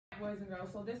boys and girls.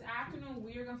 So this afternoon,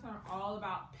 we are going to learn all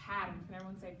about patterns. Can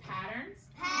everyone say patterns?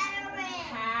 Patterns.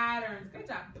 Patterns. Good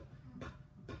job.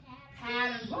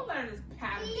 Patterns. What letter does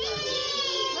pattern start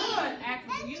with? Good.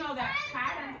 Excellent. You know that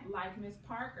patterns, like Miss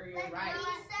Parker, you're right.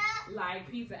 Like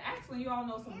pizza. Excellent. You all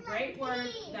know some great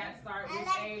words that start with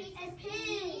a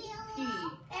P.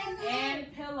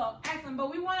 And pillow. Excellent.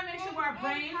 But we want to make sure our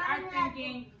brains are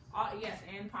thinking, yes,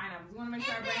 and pineapples. We want to make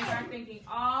sure our brains are thinking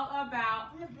all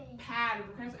about patterns.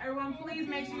 Okay, so everyone, please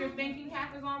make sure your thinking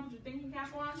cap is on. Put your thinking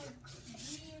cap on.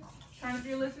 Turn up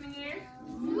your listening ears.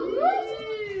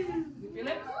 Zip your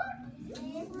lips.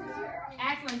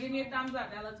 Excellent. Give me a thumbs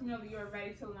up. That lets me know that you are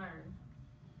ready to learn.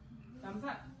 Thumbs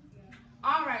up.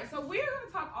 All right, so we're going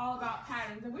to talk all about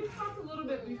patterns. And we've talked a little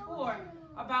bit before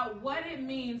about what it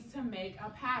means to make a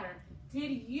pattern.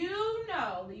 Did you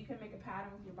know that you can make a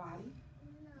pattern with your body?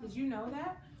 Did you know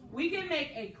that? We can make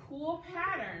a cool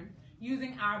pattern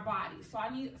using our bodies. So I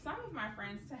need some of my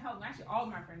friends to help me. Actually, all of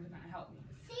my friends are going to help me.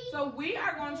 So we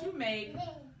are going to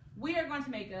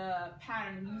make a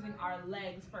pattern using our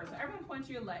legs first. So everyone point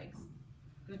to your legs.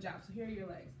 Good job. So here are your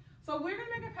legs. So we're going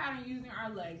to make a pattern using our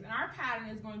legs. And our pattern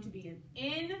is going to be an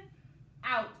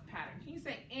in-out pattern. Can you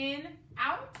say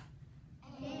in-out?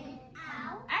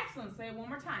 In-out. Excellent. Say it one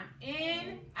more time.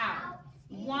 In-out.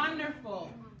 Wonderful.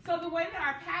 So the way that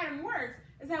our pattern works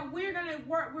is that we're going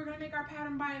to make our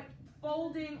pattern by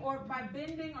folding or by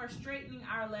bending or straightening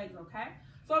our legs, okay?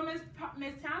 So Miss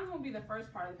Townsend will be the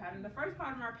first part of the pattern. The first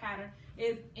part of our pattern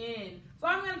is in. So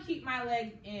I'm going to keep my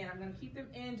legs in. I'm going to keep them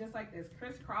in just like this,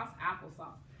 crisscross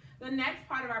applesauce. The next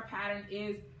part of our pattern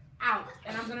is out,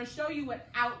 and I'm going to show you what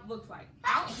out looks like.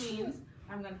 Out means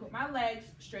I'm going to put my legs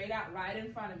straight out right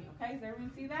in front of me, okay? Does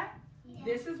everyone see that? Yeah.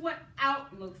 This is what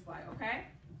out looks like, okay?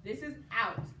 This is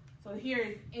out. So here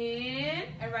is in.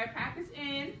 Everybody practice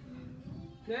in.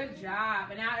 Good job.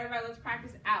 And now everybody let's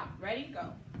practice out. Ready?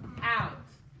 Go. Out.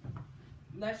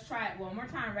 Let's try it one more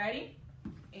time. Ready?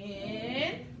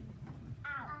 In.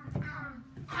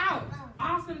 Out.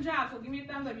 Awesome job. So give me a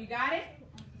thumbs up. You got it?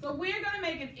 So we're going to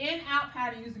make an in-out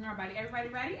pattern using our body. Everybody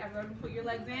ready? Everybody put your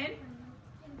legs in.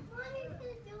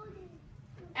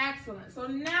 Excellent. So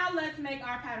now let's make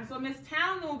our pattern. So Miss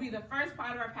Townsend will be the first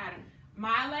part of our pattern.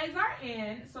 My legs are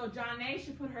in, so Johnny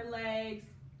should put her legs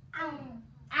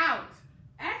out.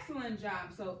 Excellent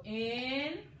job. So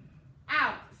in,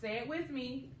 out. Say it with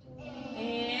me.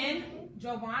 In.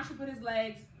 Jovan should put his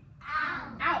legs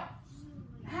out.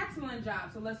 Excellent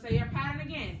job. So let's say your pattern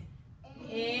again.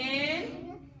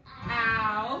 In,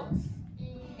 out,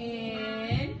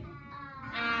 in,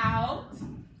 out,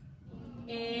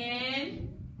 in,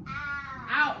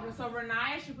 out. So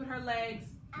Renaya should put her legs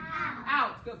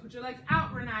out. Good. Put your legs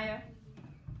out, Renaya.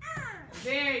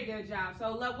 Very good job.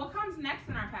 So what comes next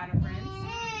in our pattern, friends?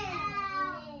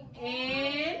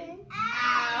 In,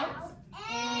 out,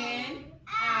 in,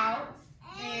 out,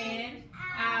 in,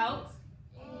 out.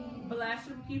 Bless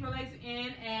should keep her legs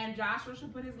in, and Joshua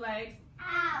should put his legs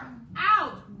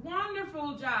out.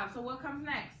 Wonderful job. So what comes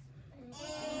next?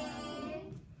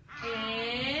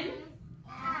 In,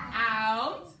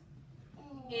 out,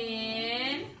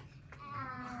 in,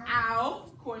 out.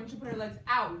 Courtney should put her legs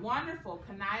out. Wonderful.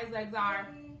 Kanaya's legs are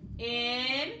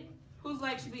in. Whose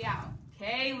legs should be out?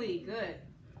 Kaylee. Good.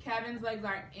 Kevin's legs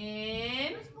are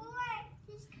in.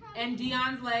 And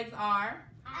Dion's legs are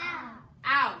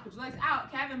out. Put your legs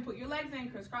out. Kevin, put your legs in.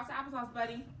 Crisscross applesauce,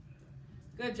 buddy.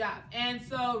 Good job. And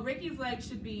so Ricky's legs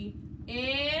should be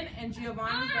in, and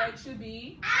Giovanni's legs should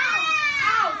be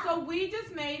out. So we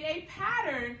just made a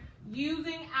pattern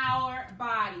using our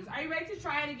bodies. Are you ready to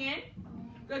try it again?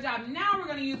 Good job. Now we're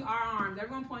going to use our arms.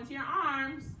 Everyone point to your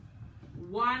arms.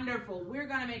 Wonderful. We're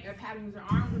going to make a pattern with our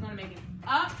arms. We're going to make an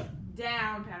up,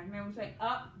 down pattern. Can everyone say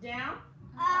up, down?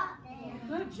 Up, down.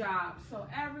 Good job. So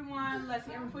everyone, let's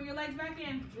see. Everyone put your legs back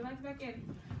in. Put your legs back in.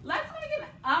 Let's make an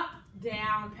up,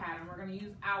 down pattern. We're going to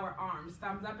use our arms.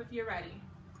 Thumbs up if you're ready.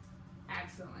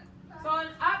 Excellent. So an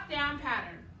up, down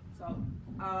pattern. So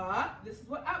up. This is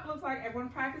what up looks like. Everyone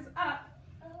practice up.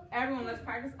 Everyone, let's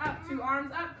practice up. 2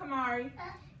 arms up, Kamari.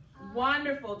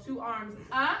 Wonderful. 2 arms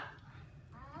up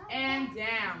and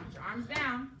down. Put your arms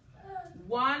down.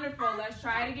 Wonderful. Let's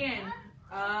try it again.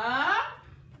 Up,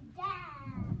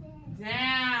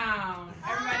 down.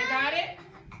 Everybody got it?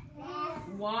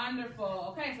 Wonderful.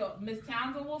 Okay, so Miss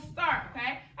Townsend will start,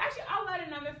 okay? Actually, I'll let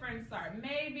another friend start.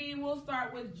 Maybe we'll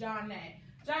start with Johnny.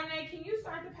 Johnny, can you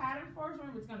start the pattern for us?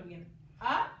 Remember, it's going to be an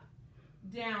up,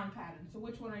 down pattern. So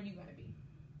which one are you going to be?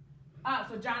 Up.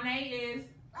 So Johnny is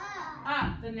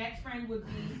up. The next friend would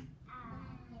be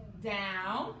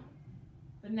down.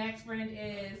 The next friend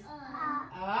is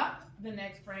up. The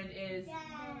next friend is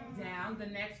down. The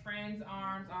next friend's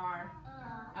arms are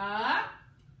up.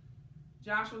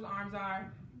 Joshua's arms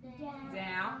are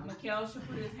down. Mikhail should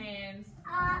put his hands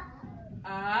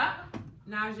up.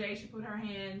 Najee should put her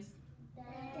hands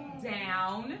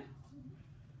down.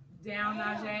 Down,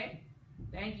 Najee.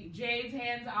 Thank you. Jade's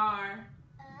hands are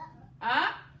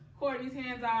up. Courtney's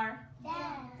hands are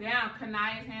down.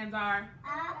 Kanaya's hands are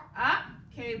up.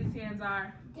 Kaylee's hands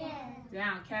are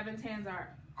down. Kevin's hands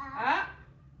are up.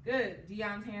 Good.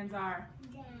 Dion's hands are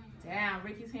down.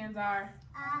 Ricky's hands are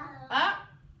up.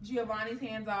 Giovanni's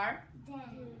hands are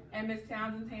and Miss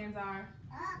Townsend's hands are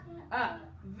up.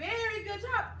 Very good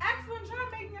job. Excellent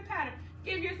job making a pattern.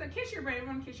 Give yourself, kiss your brain.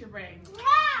 Everyone kiss your brain.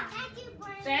 Thank you,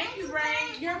 brain. Thank you,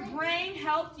 brain. Your brain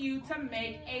helped you to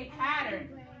make a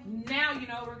pattern. Now you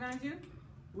know what we're going to do?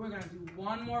 We're going to do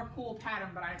one more cool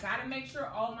pattern, but I got to make sure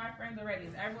all my friends are ready.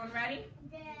 Is everyone ready?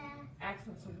 Yeah.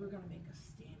 Excellent. So we're going to make a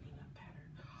standing up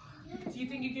pattern. Do you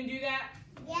think you can do that?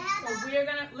 Yeah. So we're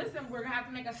going to, listen, we're going to have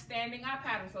to make a standing up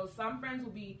pattern. So some friends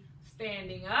will be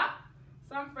standing up.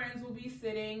 Some friends will be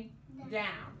sitting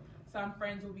down. Some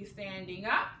friends will be standing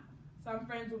up. Some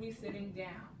friends will be sitting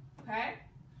down. Okay?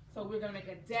 So we're going to make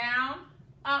a down,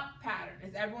 up pattern.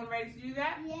 Is everyone ready to do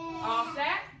that? Yeah. All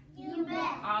set? You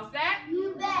bet. All set?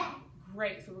 You bet.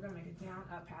 Great. So we're going to make a down,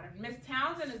 up pattern. Miss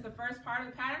Townsend is the first part of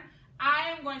the pattern.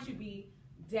 I am going to be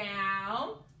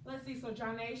down. Let's see. So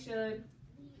Johnny should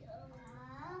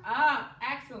up.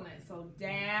 Excellent. So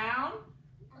down,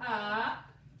 up,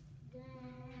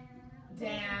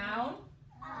 down.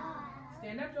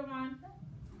 Stand up, Jovan.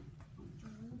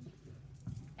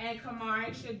 And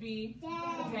Kamari should be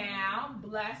down.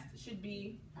 Blessed should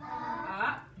be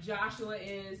up. Joshua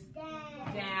is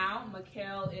down.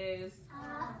 Mikhail is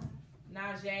up.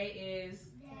 Najee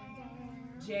is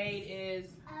Jade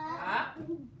is up.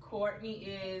 Courtney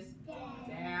is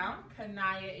down.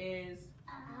 Kanaya is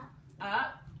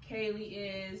up. Kaylee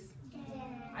is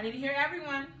I need to hear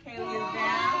everyone. Kaylee is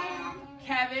down.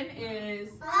 Kevin is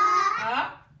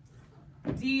up.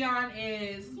 Dion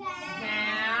is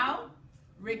down.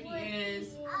 Ricky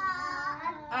is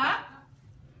up.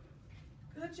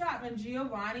 Good job. And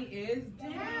Giovanni is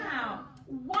down.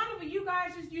 Wonderful. You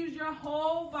guys just use your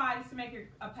whole bodies to make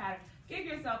a pattern. Give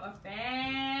yourself a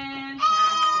fantastic,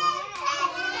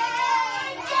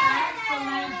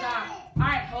 excellent job. All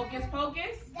right, hocus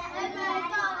pocus.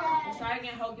 Let's try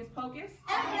again. Hocus pocus.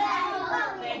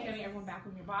 Thank you. Everyone back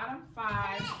on your bottom.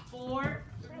 5, 4,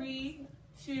 3,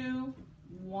 2,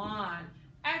 1.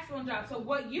 Excellent job. So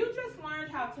what you just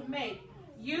learned how to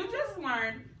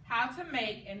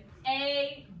make, an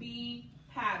A-B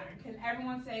pattern. Can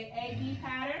everyone say A-B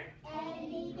pattern?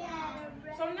 A-B pattern.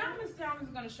 So now Miss Townsend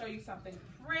is going to show you something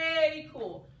pretty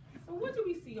cool. So what do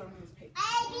we see on this page?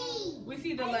 A-B. We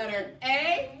see the letter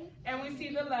A and we see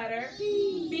the letter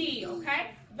B,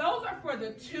 okay? Those are for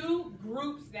the two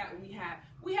groups that we have.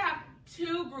 We have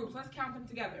two groups. Let's count them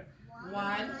together.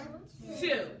 1,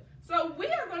 2. So we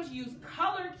are going to use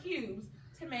color cubes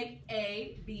to make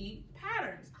A-B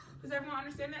patterns. Does everyone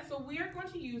understand that? So we are going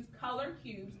to use color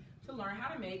cubes to learn how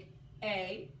to make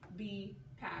A-B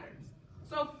patterns.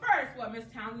 So first, what Miss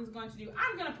Townsend is going to do,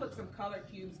 I'm going to put some color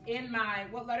cubes in my,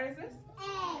 what letter is this? A.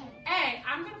 A.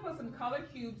 I'm going to put some color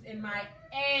cubes in my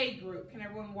A group. Can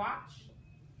everyone watch?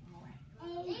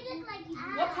 They look like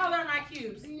What color are my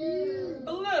cubes? blue.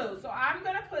 Blue. So I'm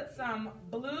going to put some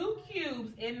blue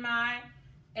cubes in my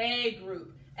A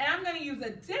group. And I'm going to use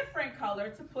a different color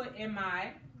to put in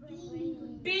my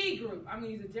B group. I'm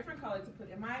going to use a different color to put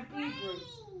in my B group.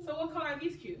 So what color are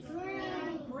these cubes?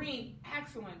 Green. Green.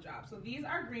 Excellent job. So these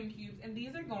are green cubes and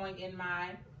these are going in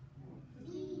my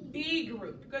B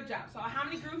group. Good job. So how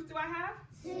many groups do I have?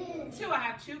 2. I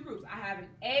have 2 groups. I have an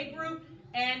A group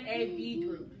and a B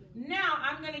group. Now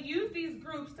I'm going to use these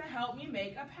groups to help me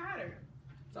make a pattern.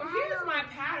 So here's my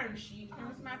pattern sheet.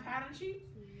 Here's my pattern sheet.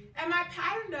 And my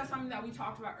pattern does something that we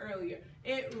talked about earlier.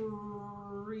 It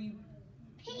repeats.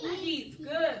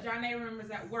 Good. Johnny remembers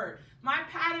that word. My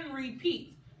pattern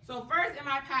repeats. So first in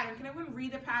my pattern, can everyone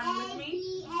read the pattern with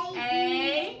me?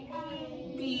 A,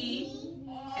 B,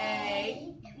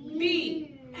 A,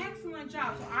 B. Excellent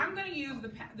job. So I'm going to use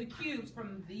the cubes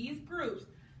from these groups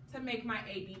to make my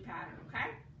A-B pattern,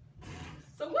 okay?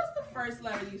 So what's the first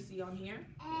letter you see on here?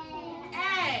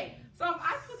 A. So if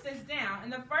I put this down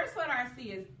and the first letter I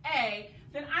see is A,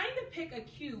 then I need to pick a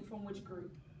cube from which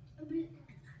group? The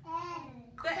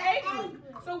A group.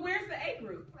 So where's the A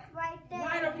group? Right there.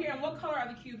 Right up here. And what color are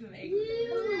the cubes in the A group?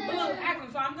 Blue.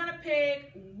 Excellent. So I'm going to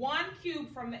pick one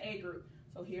cube from the A group.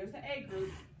 So here's the A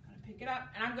group. I'm going to pick it up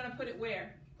and I'm going to put it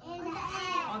where?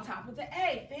 On top of the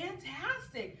A.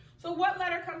 Fantastic. So what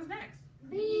letter comes next?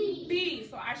 B. B.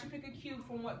 So I should pick a cube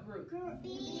from what group?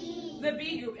 B. The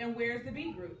B group. And where's the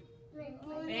B group?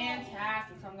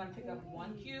 Fantastic. So I'm going to pick up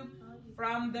one cube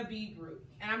from the B group.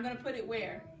 And I'm going to put it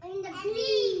where? In the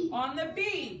B. On the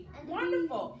B.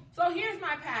 Wonderful. So here's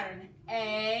my pattern.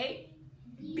 A,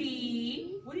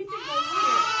 B. What do you think goes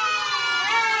here?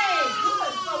 A.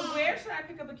 Good. So where should I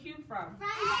pick up a cube from?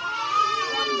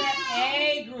 From the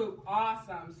A group.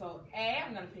 Awesome. So A,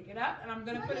 I'm going to pick it up and I'm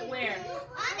going to put it where?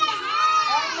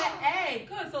 On the A.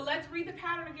 Good. So let's read the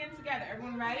pattern again together.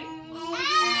 Everyone ready? A,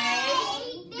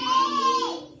 B,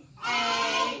 A,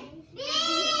 B.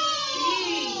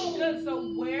 Good. So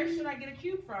where should I get a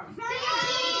cube from?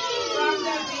 From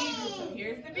the B group. So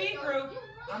here's the B group.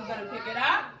 I'm going to pick it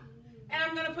up and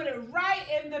I'm going to put it right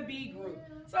in the B group.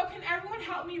 So can everyone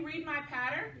help me read my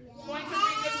pattern? Point your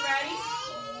fingers ready?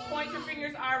 Point your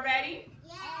fingers are ready?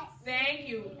 Thank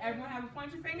you. Everyone have a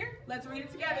pointer finger? Let's read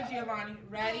it together, Giovanni.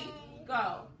 Ready?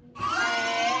 Go.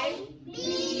 A,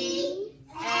 B,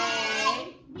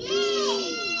 A, B.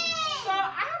 So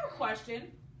I have a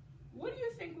question. What do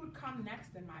you think would come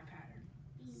next in my pattern?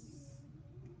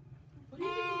 What do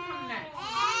you think would come next?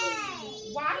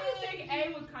 Why do you think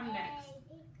A would come next?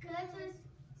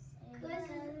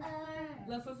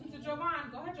 Let's listen to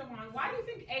Jovan. Go ahead, Jovan. Why do you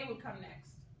think A would come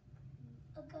next?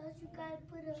 Because you gotta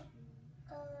put a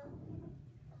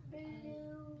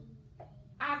blue.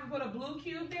 I have to put a blue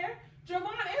cube there?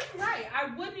 Jovan is right. I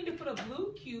would need to put a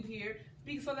blue cube here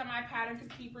so that my pattern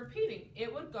could keep repeating.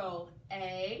 It would go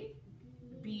A,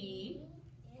 B,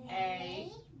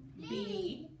 A,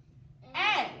 B,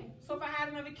 A. So if I had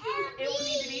another cube, it would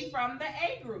need to be from the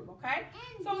A group, okay?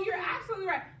 So you're absolutely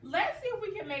right. Let's see if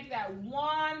we can make that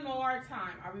one more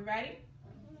time. Are we ready?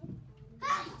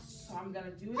 So I'm going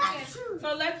to do it again.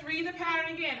 So let's read the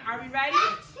pattern again. Are we ready?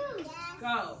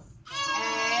 Go.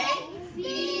 A, B,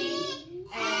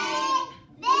 A,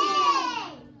 B.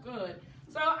 Good.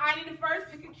 So I need to first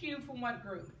pick a cube from what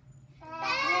group?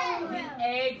 The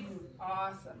A group.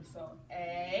 Awesome. So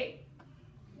A.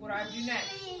 What do I do next?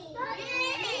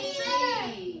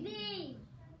 B.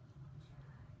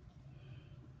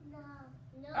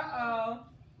 Uh-oh.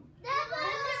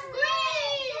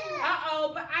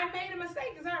 Uh-oh, but I made a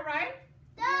mistake. Is that right?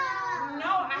 No,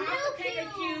 I have to pick a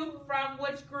cube from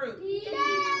which group?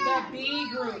 The B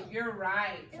group. You're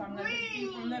right. So I'm going to pick a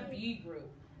cube from the B group.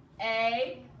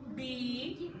 A,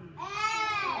 B,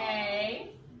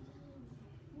 A,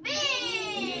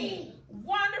 B.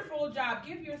 Wonderful job.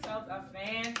 Give yourselves a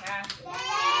fantastic.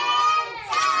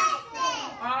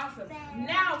 Awesome.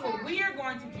 Now what we are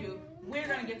going to do, we're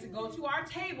going to get to go to our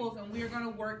tables and we're going to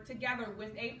work together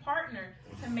with a partner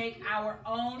to make our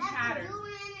own patterns.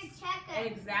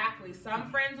 Exactly. Some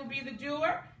friends will be the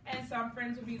doer and some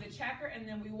friends will be the checker, and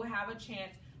then we will have a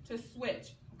chance to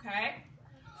switch, okay?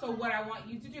 So what I want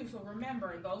you to do, so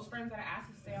remember, those friends that I asked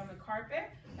to stay on the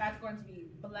carpet, that's going to be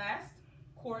Blessed,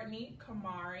 Courtney,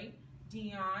 Kamari,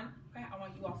 Dion. Okay, I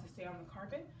want you all to stay on the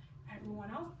carpet.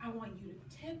 Everyone else, I want you to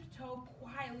tiptoe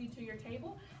quietly to your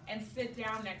table and sit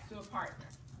down next to a partner.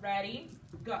 Ready?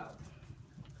 Go.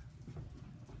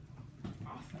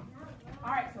 Awesome.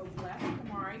 All right, so Blessed,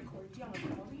 Kamari, Courtney, Dion, let's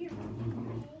come over here.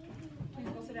 Please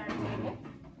go sit down at your table.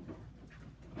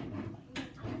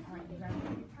 All right, you guys are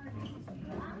your partners. So you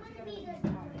guys work together with this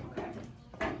pattern, okay?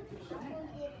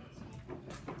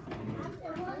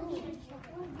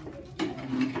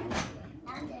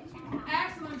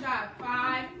 Excellent job.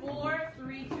 5, 4,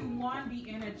 3, 2, 1. Be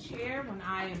in a chair when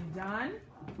I am done.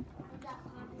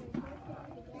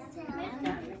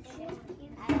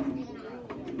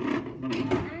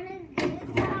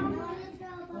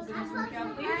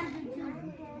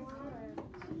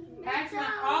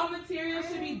 Excellent. All materials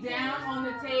should be down on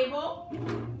the table.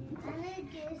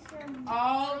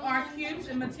 All our cubes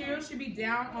and materials should be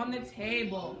down on the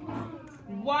table.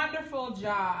 Wonderful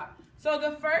job. So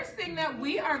the first thing that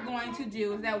we are going to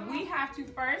do is that we have to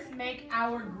first make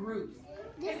our groups.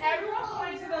 Can everyone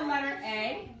point to the letter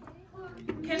A?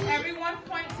 Can everyone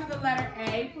point to the letter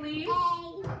A, please?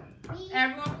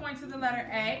 Everyone point to the letter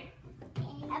A.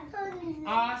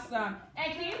 Awesome.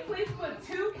 And can you please put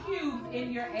 2 cubes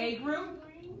in your A group?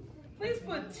 Please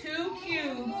put 2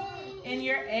 cubes in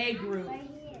your A group.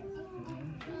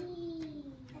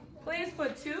 Please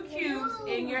put 2 cubes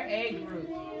in your A group.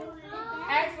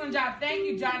 Excellent job. Thank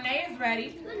you. Johnny is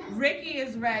ready. Ricky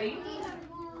is ready.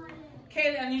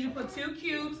 Kaylee, I need you to put 2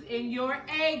 cubes in your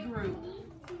A group.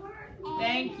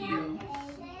 Thank you.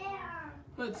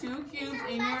 Put 2 cubes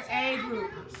in your A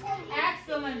group.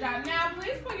 Excellent job. Now,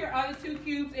 please put your other 2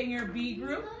 cubes in your B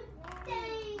group.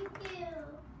 Thank you.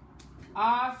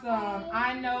 Awesome.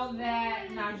 I know that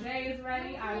Najee is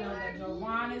ready. I know that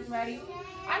Jovan is ready.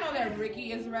 I know that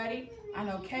Ricky is ready. I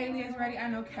know Kaylee is ready. I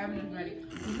know Kevin is ready.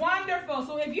 Wonderful.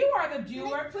 So if you are the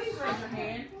doer, please raise your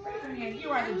hand. Raise your hand. You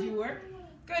are the doer.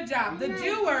 Good job. The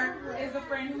doer is the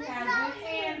friend who has the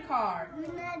hand card.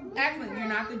 Excellent. You're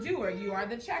not the doer. You are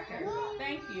the checker.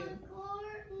 Thank you.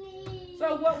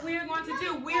 So what we're going to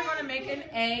do, we're going to make an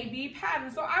A-B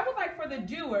pattern. So I would like for the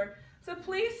doer to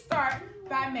please start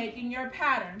by making your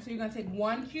pattern. So you're going to take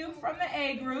 1 cube from the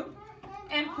A group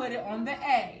and put it on the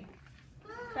A.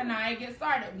 Kanaya, get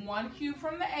started. 1 cube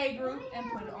from the A group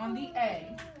and put it on the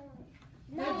A.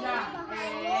 Good job.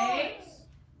 A.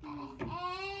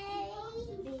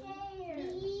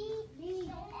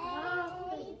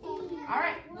 All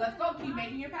right, let's go. Keep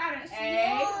making your pattern.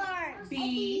 A,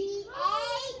 B.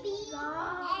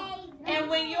 And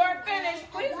when you're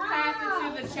finished, please pass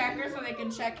it to the checker so they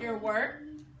can check your work.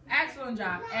 Excellent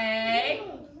job. A.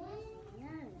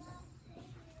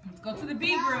 Let's go to the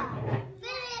B group.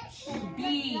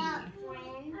 B.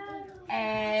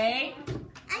 A.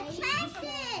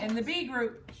 In the B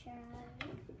group.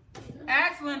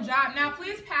 Excellent job. Now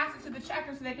please pass it to the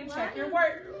checker so they can check your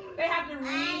work. They have to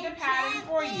read the pattern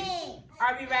for you.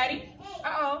 Are we ready?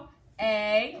 Uh-oh.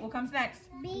 A. What comes next?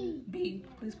 B. B.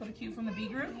 Please put a cube from the B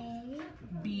group.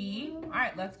 B. All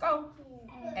right, let's go.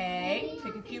 A.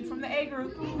 Pick a cube from the A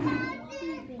group.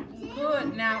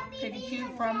 Good. Now pick a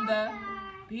cube from the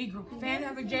B group.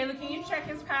 Fantastic. Jayla, can you check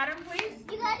his pattern, please?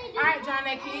 All right, John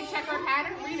A, can you check our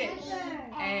pattern? Read it.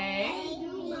 A.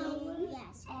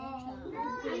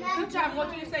 Good job. What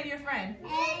do you say to your friend?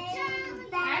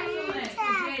 Excellent. So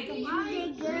Jay, can you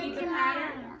read the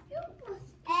pattern?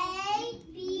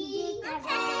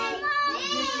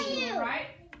 Right?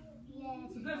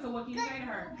 So good. So what can you say to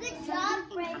her? Good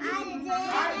job, friend. All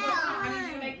right, well, I need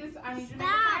you to make this. I need you to make a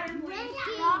pattern, please.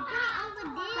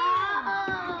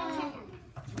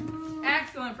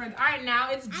 Excellent, friends. All right, now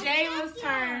it's Jayla's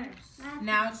turn.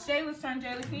 Now it's Jayla's turn.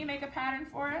 Jayla, can you make a pattern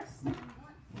for us?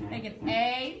 Make an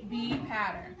A-B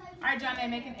pattern. All right, John A,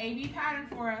 make an A-B pattern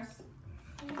for us.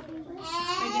 Make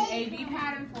an A-B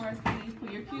pattern for us, please.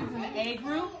 Put your cubes in the A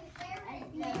group.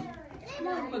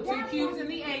 Put 2 cubes in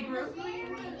the A group. Put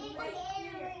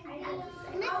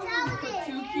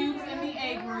 2 cubes in the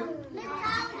A group.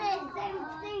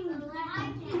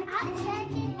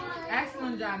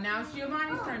 Excellent job. Now it's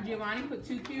Giovanni's turn. Giovanni, put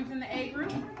 2 cubes in the A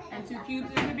group and 2 cubes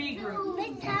in the B group.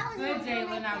 Good,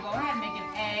 Jayla. Now go ahead and make an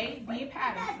A-B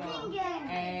pattern. So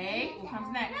A, what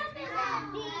comes next?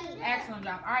 Excellent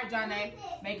job. All right, John A,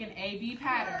 make an A-B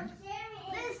pattern.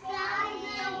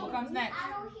 What comes next?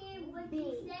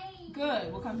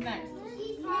 Good. What comes next?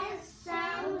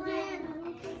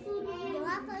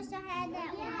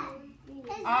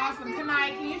 Awesome.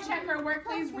 Kanaya, can you check her work,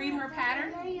 please? Read her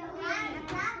pattern.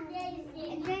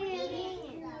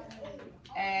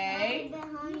 A,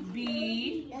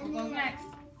 B. What goes next?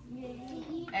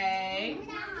 A.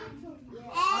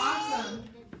 Awesome.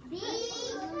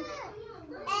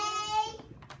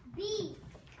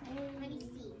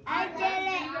 All right, let's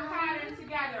read the pattern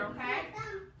together, okay?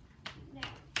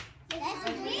 That's a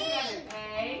B. A,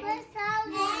 B,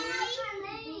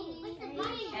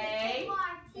 A,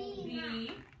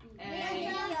 B.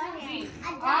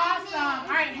 Awesome. All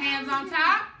right, hands on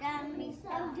top.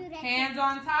 Hands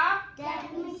on top.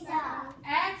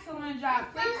 Excellent job.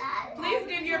 Please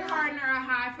give your partner a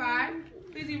high five.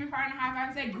 Please give your partner a high five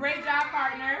and say, great job,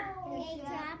 partner.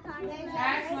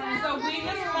 Excellent. So we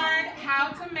just learned how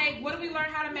to make, what did we learn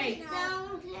how to make?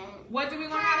 What did we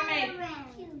learn how to make?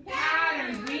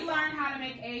 Patterns. We learned how to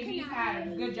make A-B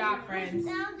patterns. Good job, friends.